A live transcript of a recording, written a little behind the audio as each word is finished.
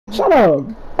Shut up.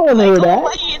 I don't hear that.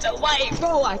 It's a white,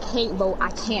 bro. I can't, bro. I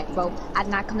can't, bro. I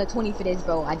did not come to 20 for this,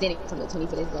 bro. I didn't come to 20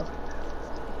 for this, bro.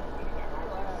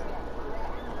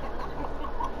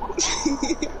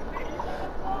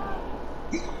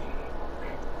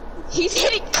 He's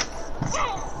hitting.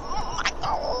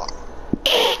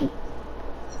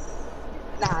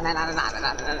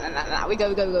 Nah. We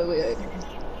go.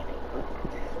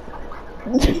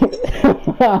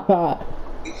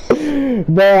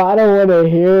 Bro, I don't want to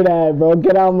hear that, bro.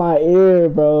 Get out my ear,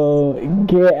 bro.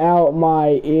 Get out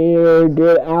my ear.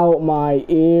 Get out my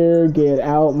ear. Get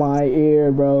out my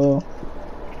ear, bro.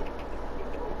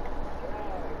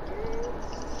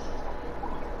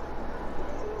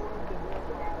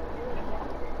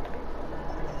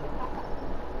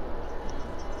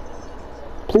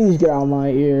 Please get out my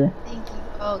ear. Thank you.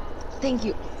 Oh, thank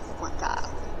you. Oh my god.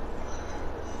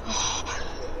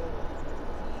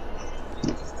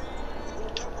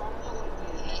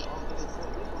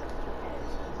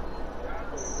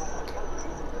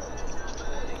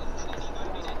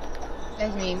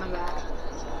 That's me, my bad.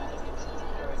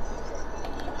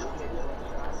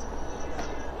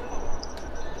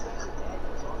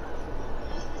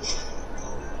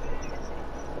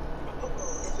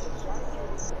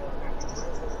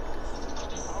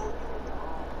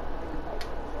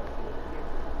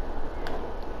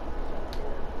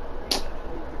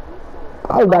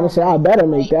 I was about to say, I better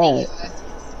make that.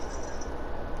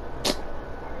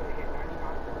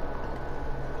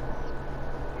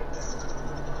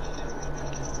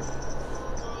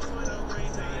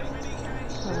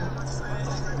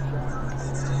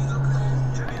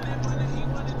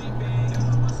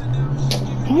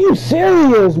 Are you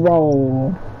serious,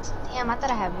 bro? Damn, I thought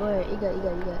I had wood. You good.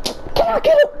 Can I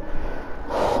get it?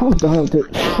 I'm done with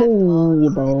it. Ooh,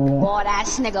 bro. Boy,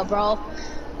 ass nigga, bro.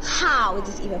 How is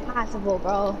this even possible,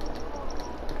 bro?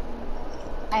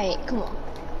 Hey, come on.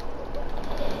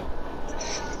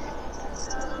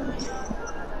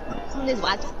 I'm just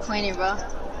watching Quentin, bro.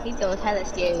 He throws hella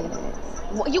scary.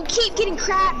 You keep getting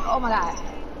cracked. Oh my god.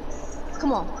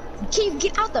 Come on.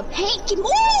 Get out the paint.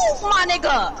 Move, my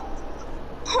nigga.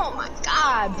 Oh my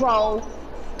god, bro.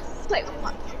 Play with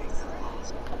my.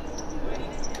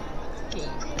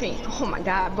 Oh my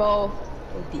god, bro.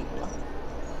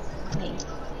 Hey.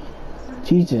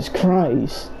 Jesus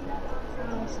Christ.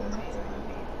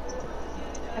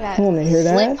 I want to hear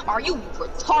that. Are you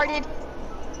retarded?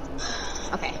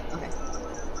 Okay.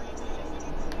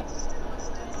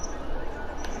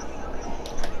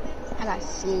 I got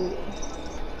sleep.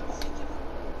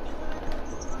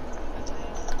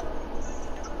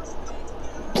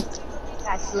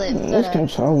 This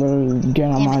controller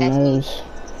getting on my nerves.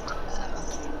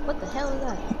 What the hell is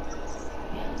that?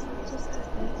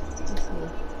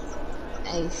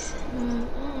 Nice.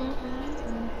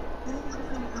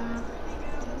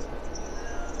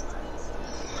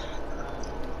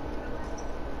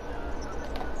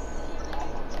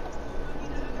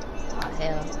 Oh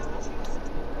hell.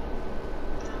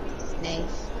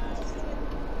 Nice.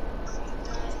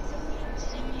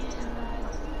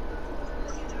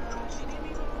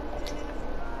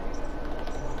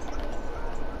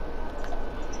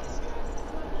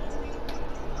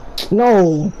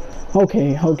 No.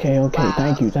 Okay. Wow.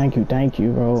 Thank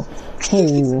you, bro.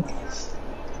 Ooh.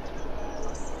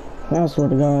 I swear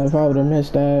to God, if I would have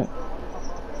missed that.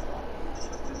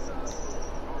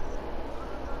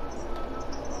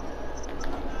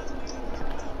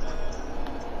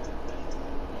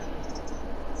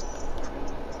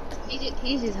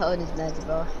 He's just holding his nuts,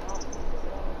 bro.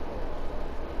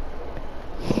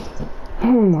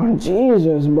 Oh my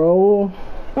Jesus, bro.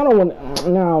 I don't want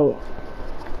now.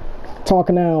 Talk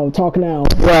now.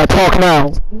 Yeah, talk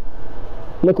now.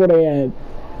 Look where they at.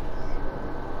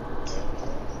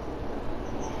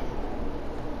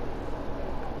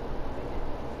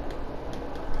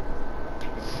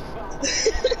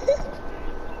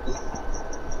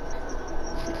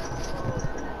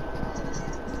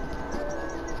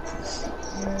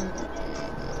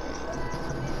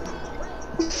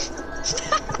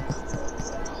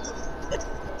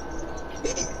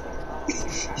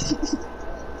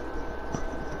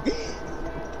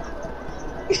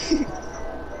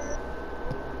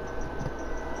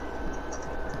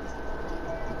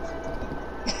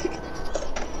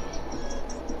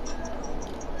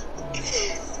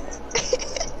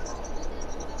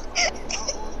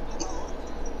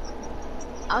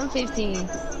 I'm 15.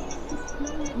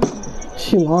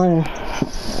 She lying.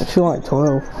 She like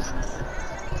 12.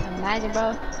 Imagine,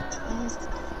 bro.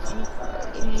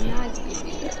 Imagine.